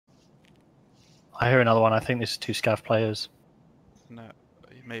I hear another one. I think this is two scav players. No,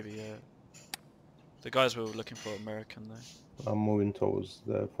 maybe. The guys we were looking for are American though. I'm moving towards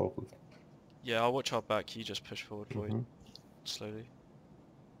the forklift. Yeah, I'll watch our back. You just push forward, Lloyd, slowly.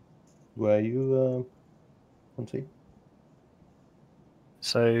 Where are you, Hunty?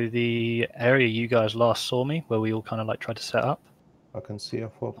 So the area you guys last saw me, where we all kind of like tried to set up. I can see a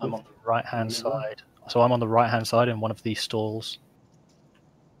forklift. I'm on the right-hand side. So I'm on the right-hand side in one of these stalls.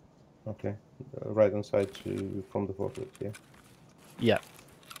 Okay, right hand side from the forklift. Yeah. Yeah.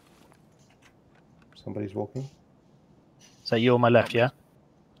 Somebody's walking. So you're on my left, yeah?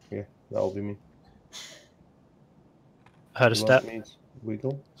 Yeah, that'll be me. Heard a step.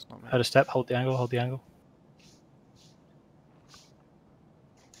 Wiggle. It's not me. Heard a step. Hold the angle. Hold the angle.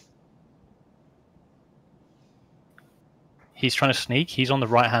 He's trying to sneak. He's on the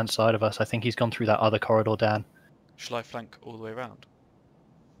right-hand side of us. I think he's gone through that other corridor, Dan. Shall I flank all the way around?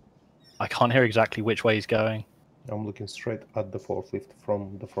 I can't hear exactly which way he's going. I'm looking straight at the forklift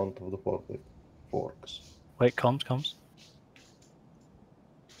from the front of the forklift. Forks. Wait, comms.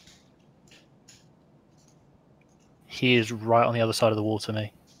 He is right on the other side of the wall to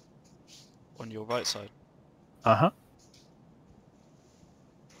me. On your right side? Uh-huh.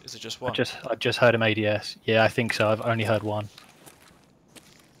 Is it just one? I just heard him ADS. Yeah, I think so. I've only heard one.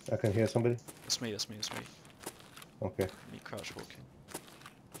 I can hear somebody. That's me. Okay. Me crouch walking.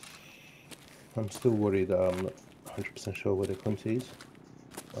 I'm still worried. I'm not 100% sure where the Hunty is.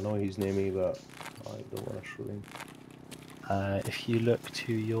 I know he's near me, but I don't want to shoot him. If you look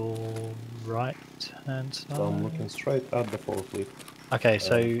to your right-hand side. So I'm looking straight at the forklift. Okay,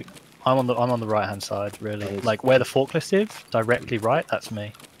 so I'm on the right-hand side, really. Like where the forklift is, directly right. That's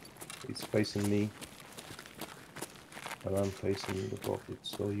me. It's facing me, and I'm facing the forklift.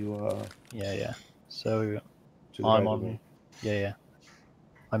 So you are. Yeah. So To the I'm right of on. me. Yeah.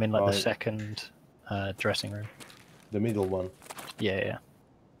 I'm in like the second dressing room. The middle one. Yeah.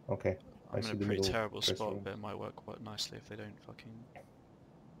 Okay. I'm in a pretty middle terrible dressing spot, room. but it might work quite nicely if they don't fucking...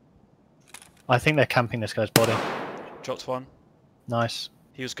 I think they're camping this guy's body. Dropped one. Nice.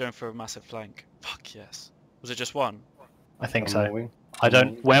 He was going for a massive flank. Fuck yes. Was it just one? I think I'm so. moving. I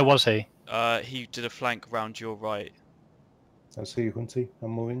don't. Where was he? He did a flank round your right. I see you, Hunty.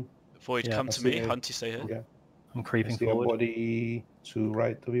 I'm moving. Void, Yeah, come I to see me. a- Hunty, stay here. Yeah. I'm I creeping see forward. a body to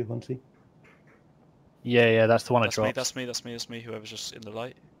right of you, Hunty. Yeah. That's the one I That's me, dropped. that's me. Whoever's just in the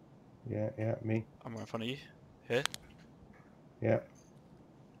light. Yeah, me. I'm right in front of you. Here. Yeah.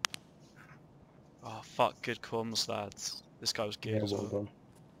 Oh fuck, good comms, lads. This guy was geared Yeah, as well well. done.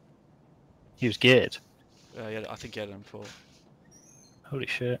 He was geared. Yeah, I think he had an M4. Holy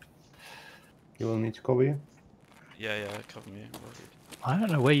shit. You will need to cover you. Yeah, cover me. I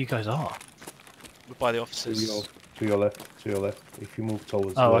don't know where you guys are. We're by the To offices. your left. If you move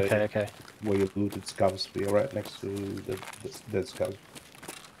towards Oh, okay. where you looted scavs, we are right next to the dead scavs.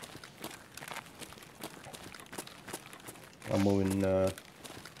 I'm moving to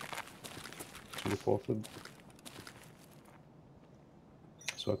the forklift.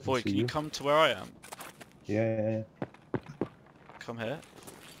 So I can Void, see can you come to where I am? Yeah. Come here.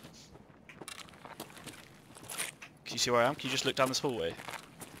 Can you see where I am? Can you just look down this hallway?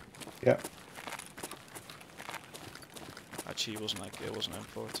 Yeah. Actually, it wasn't like it wasn't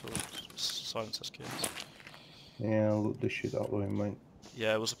M4 at all. It was silencer skins. Yeah, I'll loot this shit out of him, mate.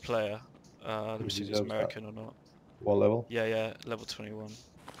 Yeah, it was a player. Let me He see if he's deserves that. American or not. What level? Yeah, level 21.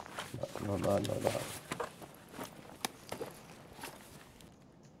 Not that.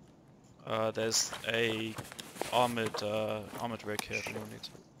 There's a armored rig here if anyone needs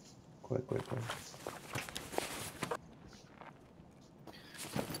it. Quick.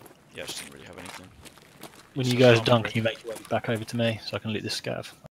 Yeah, I just didn't really have anything. When Just you a guys armored done, rig. can you make your way back over to me so I can loot this scav?